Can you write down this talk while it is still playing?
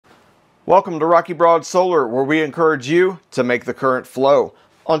Welcome to Rocky Broad Solar, where we encourage you to make the current flow.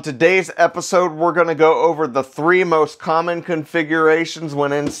 On today's episode, we're going to go over the 3 most common configurations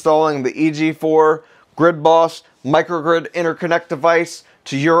when installing the EG4 GridBoss microgrid interconnect device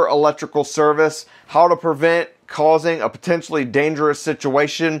to your electrical service, how to prevent causing a potentially dangerous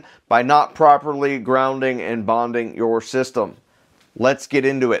situation by not properly grounding and bonding your system. Let's get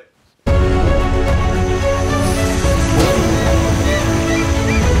into it.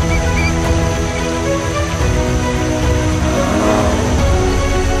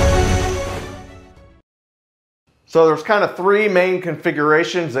 So there's kind of 3 main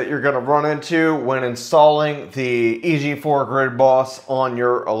configurations that you're going to run into when installing the EG4 GridBoss on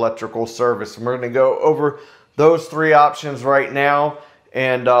your electrical service. And we're going to go over those 3 options right now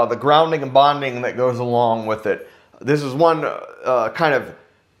and the grounding and bonding that goes along with it. This is one kind of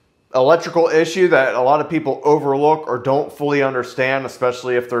electrical issue that a lot of people overlook or don't fully understand,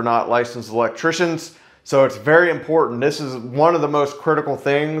 especially if they're not licensed electricians. So it's very important. This is one of the most critical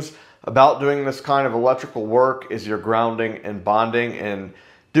things about doing this kind of electrical work is your grounding and bonding, and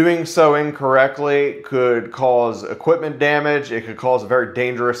doing so incorrectly could cause equipment damage. It could cause a very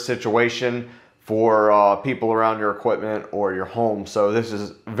dangerous situation for people around your equipment or your home. So this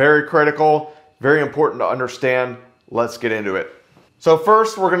is very critical, very important to understand. Let's get into it. So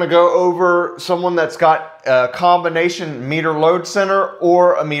first we're going to go over someone that's got a combination meter load center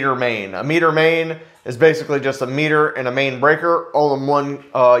or a meter main. A meter main is basically just a meter and a main breaker all in one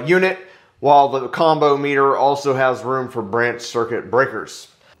unit, while the combo meter also has room for branch circuit breakers.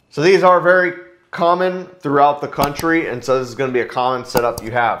 So these are very common throughout the country, and so this is going to be a common setup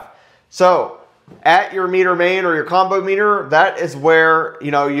you have. So at your meter main or your combo meter, that is where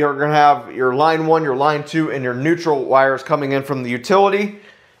you're going to have your line 1, your line 2, and your neutral wires coming in from the utility,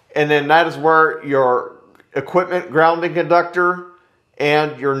 and then that is where your equipment grounding conductor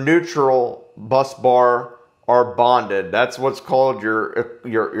and your neutral bus bar are bonded. That's what's called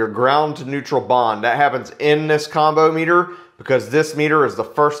your ground to neutral bond. That happens in this combo meter because this meter is the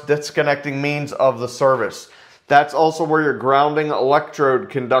first disconnecting means of the service. That's also where your grounding electrode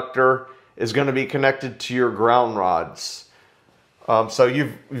conductor is going to be connected to your ground rods. So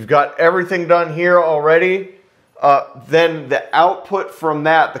you've got everything done here already. Then the output from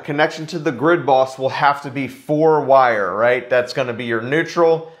that, the connection to the GridBoss, will have to be 4-wire, right? That's going to be your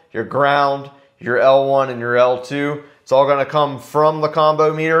neutral, your ground, your L1, and your L2. It's all going to come from the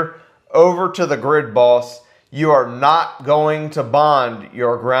combo meter over to the GridBoss. You are not going to bond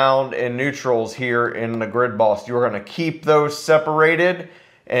your ground and neutrals here in the GridBoss. You're going to keep those separated,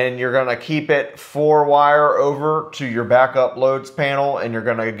 and you're going to keep it 4-wire over to your backup loads panel, and you're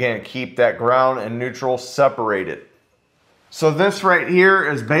going to, again, keep that ground and neutral separated. So this right here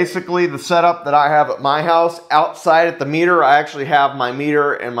is basically the setup that I have at my house. Outside at the meter, I actually have my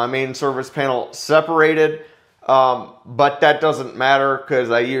meter and my main service panel separated, but that doesn't matter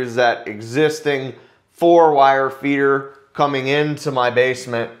because I use that existing 4-wire feeder coming into my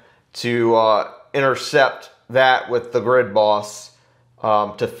basement to intercept that with the GridBoss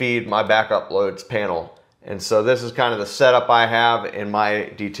to feed my backup loads panel. And so this is kind of the setup I have in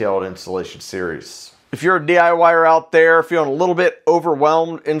my detailed installation series. If you're a DIYer out there feeling a little bit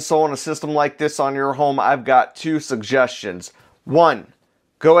overwhelmed installing a system like this on your home, I've got 2 suggestions. 1,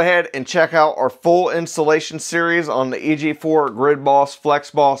 go ahead and check out our full installation series on the EG4 GridBoss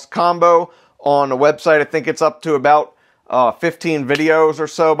FlexBoss combo on the website. I think it's up to about 15 videos or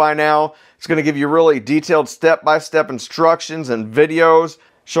so by now. It's going to give you really detailed step-by-step instructions and videos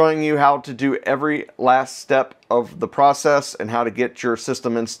showing you how to do every last step of the process and how to get your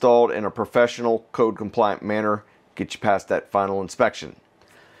system installed in a professional, code-compliant manner, get you past that final inspection.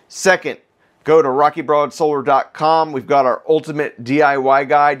 Second, go to rockybroadsolar.com. We've got our ultimate DIY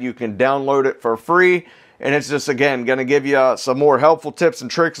guide. You can download it for free, and it's just, again, going to give you some more helpful tips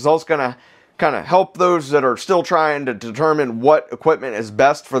and tricks. It's also going to kind of help those that are still trying to determine what equipment is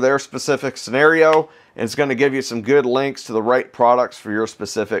best for their specific scenario. And it's going to give you some good links to the right products for your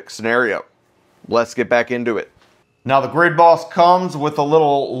specific scenario. Let's get back into it. Now the GridBoss comes with a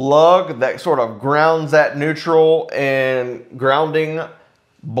little lug that sort of grounds that neutral and grounding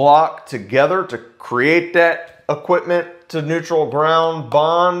block together to create that equipment to neutral ground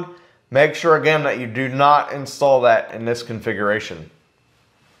bond. Make sure again that you do not install that in this configuration.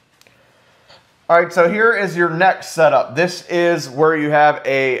 Alright, so here is your next setup. This is where you have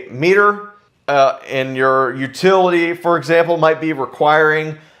a meter and your utility, for example, might be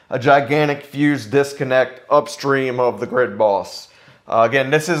requiring a gigantic fuse disconnect upstream of the GridBoss.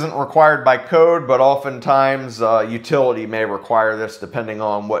 Again, this isn't required by code, but oftentimes utility may require this depending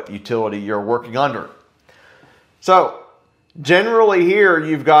on what utility you're working under. So Generally here,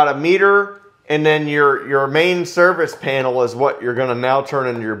 you've got a meter, and then your main service panel is what you're gonna now turn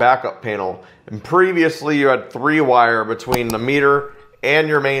into your backup panel. And previously you had 3-wire between the meter and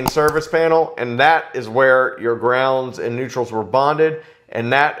your main service panel, and that is where your grounds and neutrals were bonded,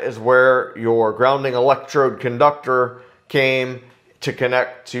 and that is where your grounding electrode conductor came to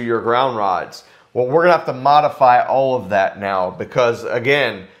connect to your ground rods. Well, we're gonna have to modify all of that now, because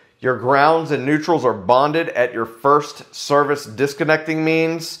again, your grounds and neutrals are bonded at your first service disconnecting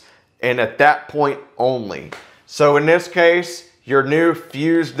means, and at that point only. So in this case, your new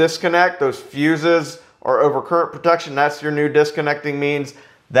fuse disconnect, those fuses are over current protection, that's your new disconnecting means.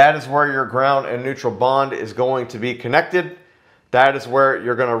 That is where your ground and neutral bond is going to be connected. That is where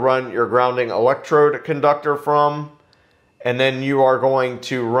you're gonna run your grounding electrode conductor from. And then you are going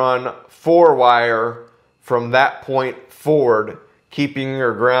to run 4-wire from that point forward, keeping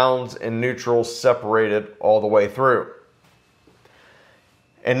your grounds and neutrals separated all the way through.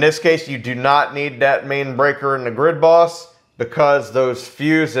 In this case, you do not need that main breaker in the GridBoss, because those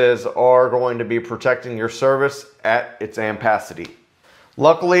fuses are going to be protecting your service at its ampacity.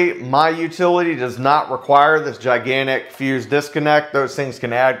 Luckily, my utility does not require this gigantic fuse disconnect. Those things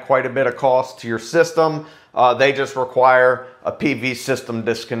can add quite a bit of cost to your system. They just require a PV system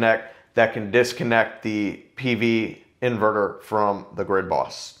disconnect that can disconnect the PV inverter from the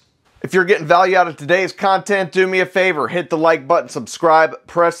GridBoss. If you're getting value out of today's content, do me a favor, hit the like button, subscribe,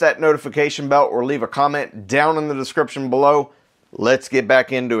 press that notification bell, or leave a comment down in the description below. Let's get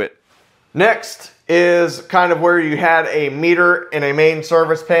back into it. Next is kind of where you had a meter and a main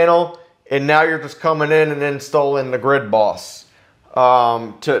service panel, and now you're just coming in and installing the GridBoss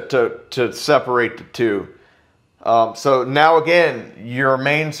to separate the two. So now again, your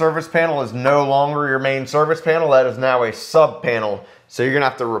main service panel is no longer your main service panel. That is now a sub panel. So you're gonna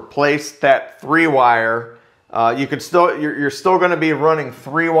have to replace that 3-wire. You're still gonna be running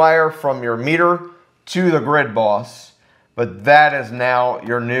 3-wire from your meter to the GridBoss, but that is now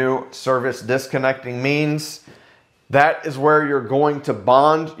your new service disconnecting means. That is where you're going to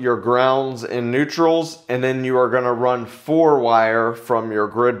bond your grounds and neutrals, and then you are gonna run 4-wire from your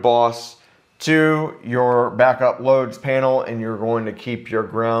GridBoss to your backup loads panel, and you're going to keep your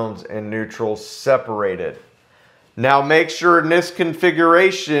grounds and neutrals separated. Now make sure in this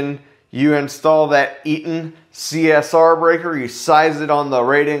configuration you install that Eaton CSR breaker. You size it on the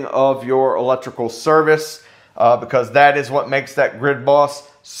rating of your electrical service, because that is what makes that GridBoss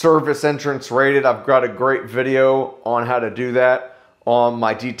service entrance rated. I've got a great video on how to do that on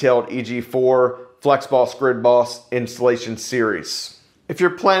my detailed EG4 FlexBoss GridBoss installation series. If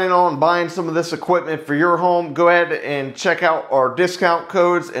you're planning on buying some of this equipment for your home, go ahead and check out our discount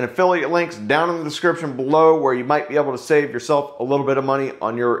codes and affiliate links down in the description below, where you might be able to save yourself a little bit of money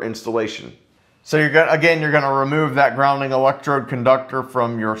on your installation. So you're gonna remove that grounding electrode conductor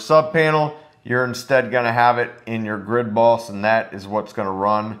from your sub panel. You're instead gonna have it in your GridBoss, and that is what's gonna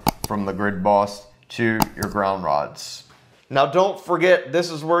run from the GridBoss to your ground rods. Now don't forget,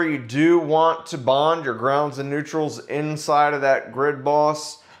 this is where you do want to bond your grounds and neutrals inside of that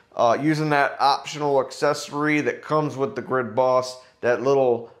GridBoss, using that optional accessory that comes with the GridBoss, that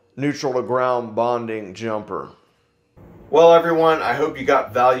little neutral to ground bonding jumper. Well everyone, I hope you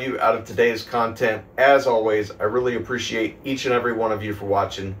got value out of today's content. As always, I really appreciate each and every one of you for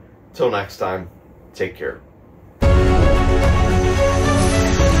watching. Till next time, take care.